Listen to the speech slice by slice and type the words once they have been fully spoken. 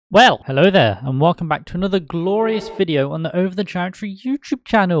Well, hello there, and welcome back to another glorious video on the Over the Geometry YouTube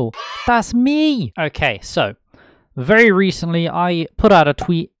channel. That's me! Okay, so, very recently I put out a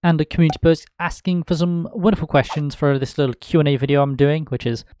tweet and a community post asking for some wonderful questions for this little Q&A video I'm doing, which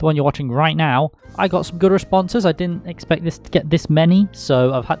is the one you're watching right now. I got some good responses. I didn't expect this to get this many,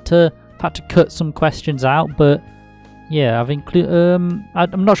 so I've had to cut some questions out, but yeah, I've included.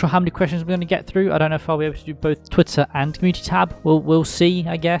 I'm not sure how many questions we're going to get through. I don't know if I'll be able to do both Twitter and community tab. We'll see,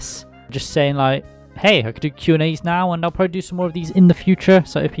 I guess. Just saying, like, hey, I could do Q&As now, and I'll probably do some more of these in the future.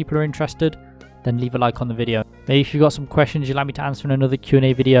 So if people are interested, then leave a like on the video. Maybe if you've got some questions you'd like me to answer in another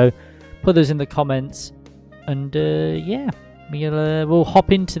Q&A video, put those in the comments. And yeah, we'll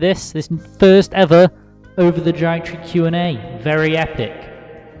hop into this first ever Over the Geometry Q&A. Very epic.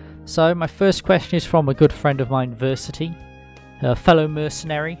 So my first question is from a good friend of mine, Versity, a fellow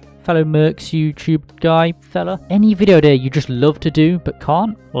mercenary, fellow Mercs YouTube guy fella. Any video idea you just love to do but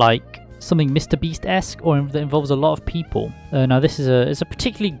can't? Like something Mr. Beast-esque or that involves a lot of people? Now this is a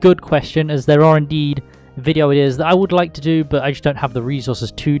particularly good question, as there are indeed video ideas that I would like to do but I just don't have the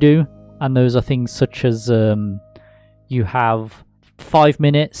resources to do. And those are things such as you have 5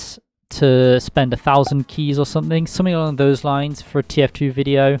 minutes to spend 1,000 keys or something along those lines for a TF2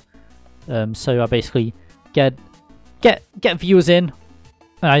 video. So I basically get viewers in,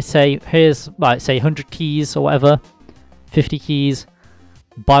 and I say, here's, like, say 100 keys or whatever, 50 keys,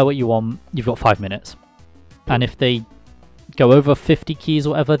 buy what you want, you've got 5 minutes. And if they go over 50 keys or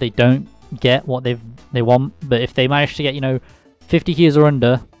whatever, they don't get what they want. But if they manage to get, you know, 50 keys or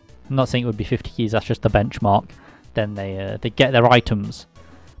under, I'm not saying it would be 50 keys, that's just the benchmark, then they get their items.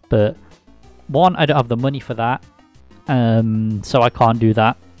 But one, I don't have the money for that, so I can't do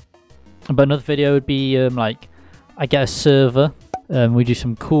that. But another video would be like, I get a server, we do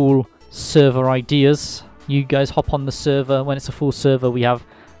some cool server ideas. You guys hop on the server. When it's a full server, we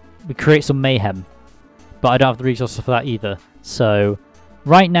create some mayhem, but I don't have the resources for that either. So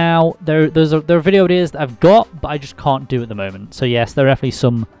right now there are video ideas that I've got, but I just can't do at the moment. So yes, there are definitely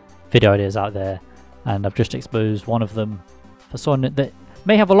some video ideas out there, and I've just exposed one of them for someone that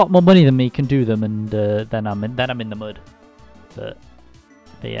may have a lot more money than me can do them, and then I'm in the mud. But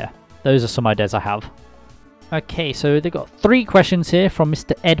yeah. Those are some ideas I have. Okay, so they've got 3 questions here from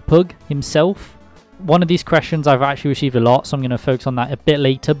Mr. Edpug himself. One of these questions I've actually received a lot, so I'm going to focus on that a bit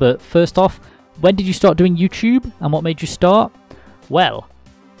later. But first off, when did you start doing YouTube and what made you start? Well,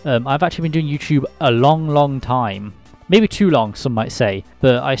 I've actually been doing YouTube a long time. Maybe too long, some might say.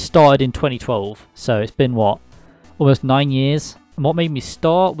 But I started in 2012, so it's been, what, almost 9 years. And what made me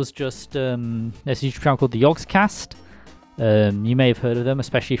start was just, there's a YouTube channel called The Yogscast. You may have heard of them,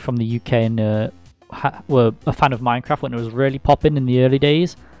 especially from the UK, and were a fan of Minecraft when it was really popping in the early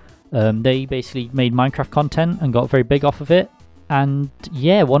days. They basically made Minecraft content and got very big off of it. And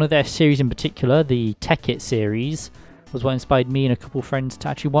yeah, one of their series in particular, the Tech It series, was what inspired me and a couple of friends to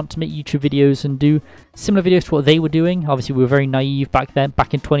actually want to make YouTube videos and do similar videos to what they were doing. Obviously, we were very naive back then.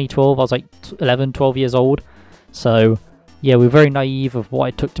 Back in 2012, I was like 11, 12 years old. So yeah, we were very naive of what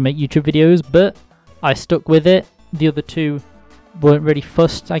it took to make YouTube videos, but I stuck with it. The other two weren't really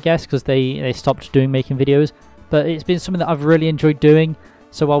fussed, I guess, because they stopped making videos. But it's been something that I've really enjoyed doing.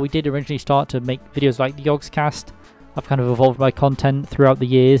 So while we did originally start to make videos like the Yogscast, I've kind of evolved my content throughout the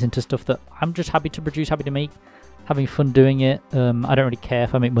years into stuff that I'm just happy to produce, happy to make, having fun doing it. I don't really care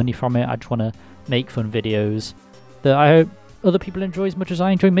if I make money from it. I just want to make fun videos that I hope other people enjoy as much as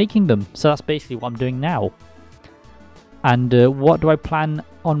I enjoy making them. So that's basically what I'm doing now. And what do I plan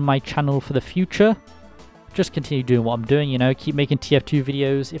on my channel for the future? Just continue doing what I'm doing, you know, keep making TF2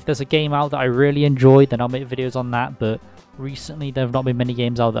 videos. If there's a game out that I really enjoyed, then I'll make videos on that. But recently there have not been many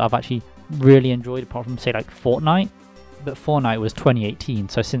games out that I've actually really enjoyed, apart from, say, like Fortnite. But Fortnite was 2018,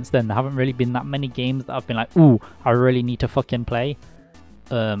 so since then there haven't really been that many games that I've been like, ooh, I really need to fucking play.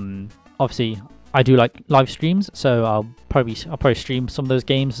 Obviously I do like live streams, so I'll probably stream some of those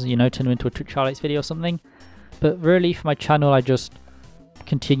games, you know, turn them into a Twitch highlights video or something. But really, for my channel, I just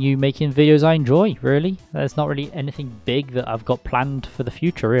continue making videos I enjoy, really. There's not really anything big that I've got planned for the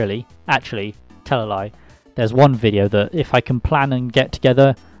future, really. Actually, tell a lie. There's one video that if I can plan and get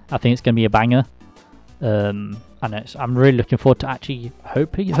together, I think it's going to be a banger. And I'm really looking forward to actually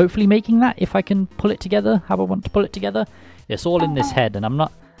hopefully making that, if I can pull it together how I want to pull it together. It's all in this head, and I'm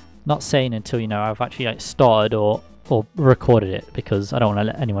not saying until, you know, I've actually like started or recorded it, because I don't want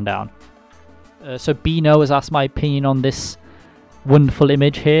to let anyone down. So Bino has asked my opinion on this wonderful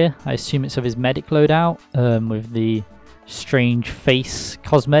image here. I assume it's of his medic loadout, with the strange face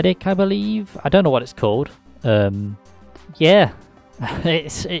cosmetic, I believe. I don't know what it's called. Yeah,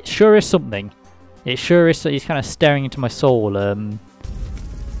 it sure is something. It sure is. He's kind of staring into my soul.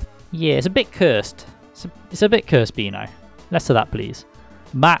 Yeah, it's a bit cursed. It's a bit cursed, Beano. Less of that, please.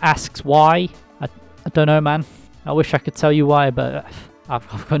 Matt asks why. I don't know, man. I wish I could tell you why, but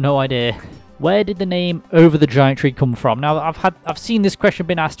I've got no idea. Where did the name Over the Giant Tree come from? Now, I've seen this question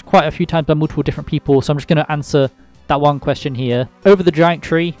been asked quite a few times by multiple different people, so I'm just going to answer that one question here. Over the Giant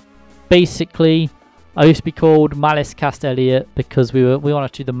Tree, basically, I used to be called Malice Cast Elliot because we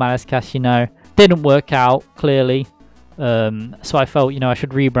wanted to do the Malice Cast, you know. Didn't work out, clearly. So I felt, you know, I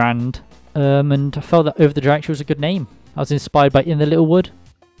should rebrand. And I felt that Over the Giant Tree was a good name. I was inspired by In the Little Wood,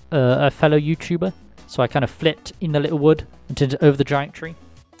 a fellow YouTuber. So I kind of flipped In the Little Wood into Over the Giant Tree.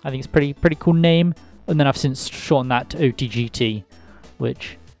 I think it's a pretty cool name. And then I've since shortened that to OTGT,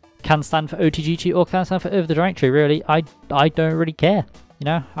 which can stand for OTGT or can stand for Over the Giant Tree, really. I don't really care. You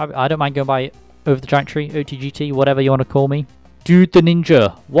know, I don't mind going by Over the Giant Tree, OTGT, whatever you want to call me. Dude the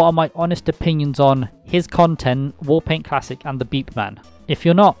Ninja, what are my honest opinions on his content, Warpaint Classic and the Beep Man? If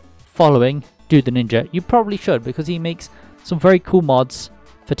you're not following Dude the Ninja, you probably should, because he makes some very cool mods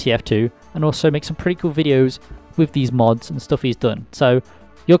for TF2 and also makes some pretty cool videos with these mods and stuff he's done. So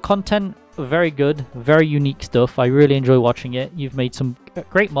your content, very good, very unique stuff. I really enjoy watching it. You've made some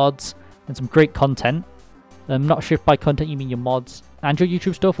great mods and some great content. I'm not sure if by content you mean your mods and your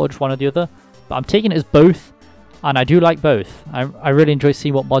YouTube stuff or just one or the other, but I'm taking it as both, and I do like both. I really enjoy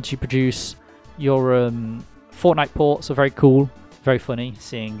seeing what mods you produce. Your Fortnite ports are very cool, very funny,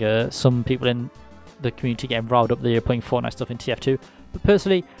 seeing some people in the community getting riled up there playing Fortnite stuff in TF2. But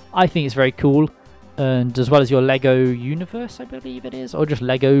personally, I think it's very cool. And as well as your Lego universe, I believe it is, or just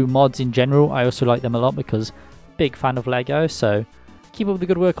Lego mods in general. I also like them a lot because big fan of Lego. So keep up the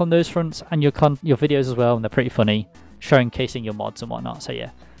good work on those fronts and your videos as well, and they're pretty funny, showcasing your mods and whatnot. So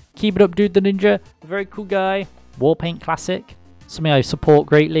yeah, keep it up, Dude the Ninja. Very cool guy. Warpaint Classic, something I support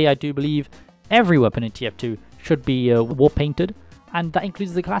greatly. I do believe every weapon in TF2 should be war painted, and that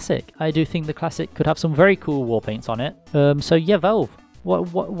includes the Classic. I do think the Classic could have some very cool war paints on it. So yeah, Valve,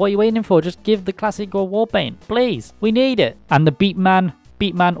 what are you waiting for? Just give the Classic a war paint, please. We need it. And the Beep Man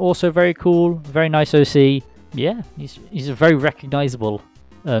also very cool, very nice OC. Yeah, he's a very recognizable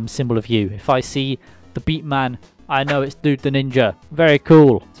symbol of you. If I see the Beep Man, I know it's Dude the Ninja. Very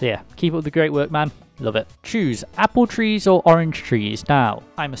cool. So yeah, keep up the great work, man. Love it. Choose apple trees or orange trees. Now,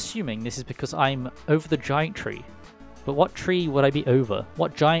 I'm assuming this is because I'm over the giant tree. But what tree would I be over?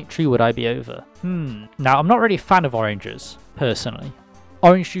 What giant tree would I be over? Now, I'm not really a fan of oranges, personally.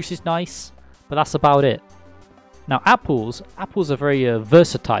 Orange juice is nice, but that's about it. Now, apples are very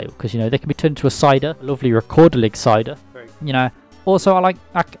versatile because, you know, they can be turned into a cider, a lovely recorder-leg cider. You know, also I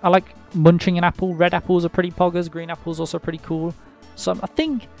like munching an apple. Red apples are pretty poggers. Green apples also pretty cool. So I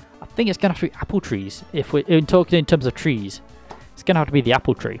think it's gonna have to be apple trees. If we're talking in terms of trees, it's gonna have to be the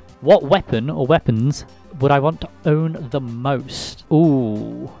apple tree. What weapon or weapons would I want to own the most?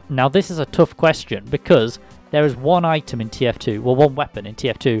 Ooh, now this is a tough question because there is one item in TF2, well, one weapon in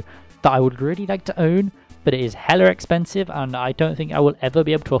TF2 that I would really like to own, but it is hella expensive, and I don't think I will ever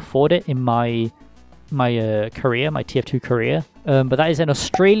be able to afford it in my career, my TF2 career. But that is an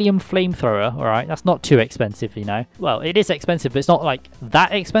Australian flamethrower. All right, that's not too expensive, you know. Well, it is expensive, but it's not like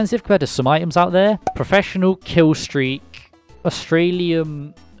that expensive compared to some items out there. Professional kill streak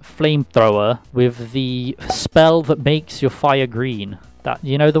Australian flamethrower with the spell that makes your fire green. That,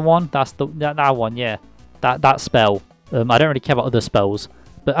 you know, the one, that's that one, yeah. That spell. I don't really care about other spells,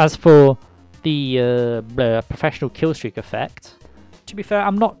 but as for the professional kill streak effect, to be fair,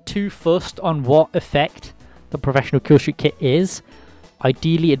 I'm not too fussed on what effect the professional kill streak kit is.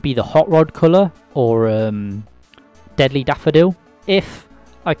 Ideally, it'd be the hot rod color or deadly daffodil. If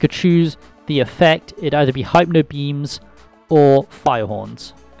I could choose the effect, it'd either be hypno beams or fire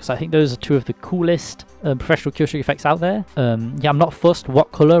horns, because I think those are two of the coolest professional kill streak effects out there. Yeah, I'm not fussed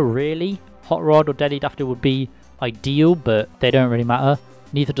what color really. Hot rod or deadly daffodil would be ideal, but they don't really matter.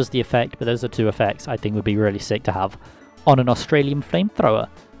 Neither does the effect, but those are two effects I think would be really sick to have on an Australian flamethrower.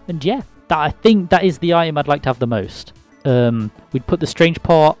 And yeah, I think that is the item I'd like to have the most. We'd put the Strange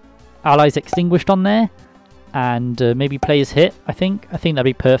Part Allies Extinguished on there, and maybe Players Hit. I think that'd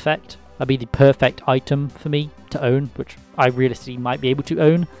be perfect. That'd be the perfect item for me to own, which I realistically might be able to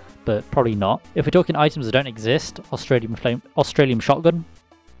own, but probably not. If we're talking items that don't exist, Australian Shotgun,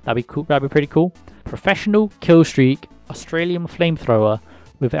 that'd be cool. That'd be pretty cool. Professional kill streak Australian flamethrower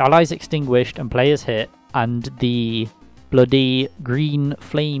with Allies Extinguished and Players Hit, and the bloody green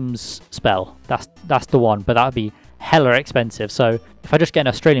flames spell. That's the one, but that'd be hella expensive. So if I just get an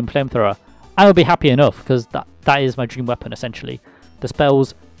Australian flamethrower, I will be happy enough, because that is my dream weapon essentially. The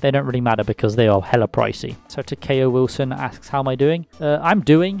spells, they don't really matter because they are hella pricey. So to KO Wilson asks, how am I doing? I'm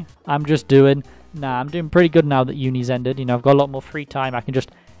just doing. Nah, I'm doing pretty good now that uni's ended. You know, I've got a lot more free time. I can just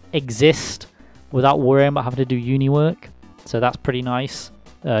exist without worrying about having to do uni work. So that's pretty nice.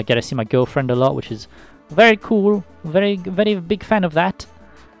 Get to see my girlfriend a lot, which is very cool. Very big fan of that.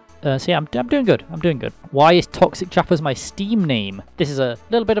 So yeah, I'm doing good. I'm doing good. Why is Toxic Jaffers my Steam name? This is a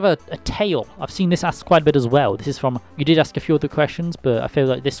little bit of a tale. I've seen this asked quite a bit as well. This is from, you did ask a few other questions, but I feel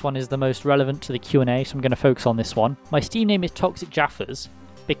like this one is the most relevant to the Q&A, so I'm going to focus on this one. My Steam name is Toxic Jaffers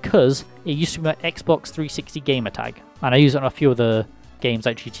because it used to be my Xbox 360 gamer tag, and I use it on a few other games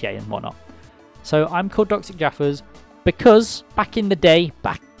like GTA and whatnot. So I'm called Toxic Jaffers because back in the day,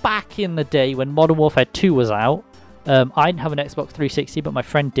 back in the day when Modern Warfare 2 was out, I didn't have an Xbox 360, but my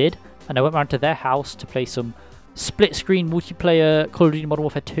friend did, and I went round to their house to play some split-screen multiplayer Call of Duty Modern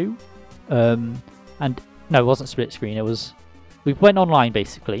Warfare 2. And no, it wasn't split-screen. It was, we went online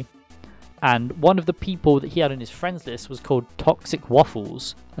basically, and one of the people that he had on his friends list was called Toxic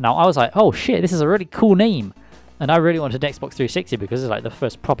Waffles. And now I was like, oh shit, this is a really cool name, and I really wanted an Xbox 360 because it's like the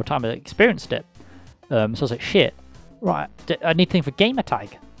first proper time I experienced it. So I was like, shit, right, I need a thing for gamer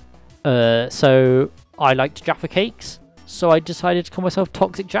tag. So I liked Jaffa cakes, so I decided to call myself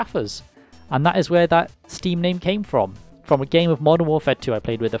Toxic Jaffers, and that is where that Steam name came from a game of Modern Warfare 2 I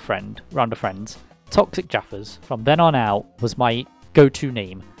played with a friend, round of friends. Toxic Jaffers, from then on out, was my go-to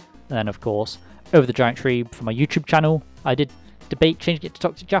name. And then of course, Over the Giant Tree for my YouTube channel, I did debate changing it to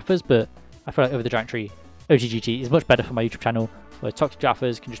Toxic Jaffers, but I feel like Over the Giant Tree, OTGT, is much better for my YouTube channel, where Toxic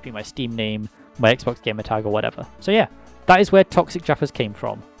Jaffers can just be my Steam name, my Xbox gamer tag, or whatever. So yeah, that is where Toxic Jaffers came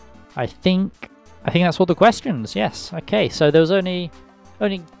from. I think that's all the questions. Yes. Okay. So there was only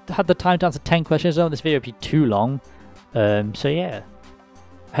had the time to answer 10 questions. I don't want this video to be too long. So yeah.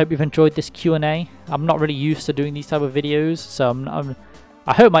 I hope you've enjoyed this Q&A. I'm not really used to doing these type of videos, so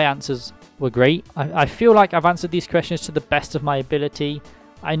I hope my answers were great. I feel like I've answered these questions to the best of my ability.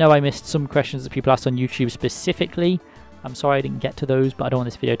 I know I missed some questions that people asked on YouTube specifically. I'm sorry I didn't get to those, but I don't want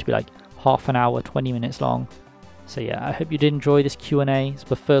this video to be like half an hour, 20 minutes long. So yeah, I hope you did enjoy this Q&A. It's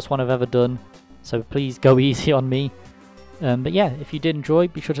the first one I've ever done, so please go easy on me. But yeah, if you did enjoy,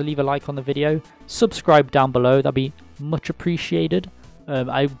 be sure to leave a like on the video. Subscribe down below, that'd be much appreciated.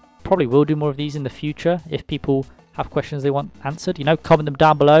 I probably will do more of these in the future. If people have questions they want answered, you know, comment them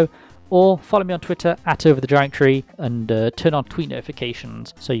down below. Or follow me on Twitter @OverTheGiantTree, and turn on tweet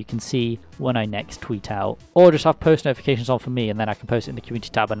notifications so you can see when I next tweet out. Or just have post notifications on for me, and then I can post it in the community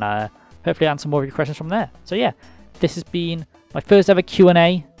tab and hopefully answer more of your questions from there. So yeah, this has been my first ever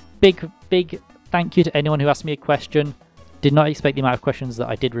Q&A. Big thank you to anyone who asked me a question. Did not expect the amount of questions that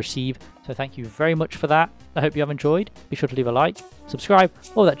I did receive, so thank you very much for that. I hope you have enjoyed. Be sure to leave a like, subscribe,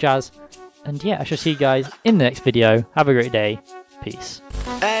 all that jazz. And yeah, I shall see you guys in the next video. Have a great day. Peace.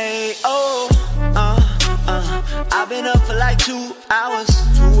 Hey, oh, I've been up for like 2 hours.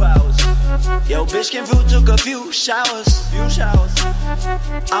 2 hours. Yo, bitch came through, took a few showers.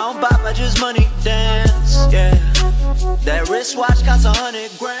 I don't buy, I just money dance. Yeah, that wristwatch costs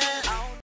 100 grand.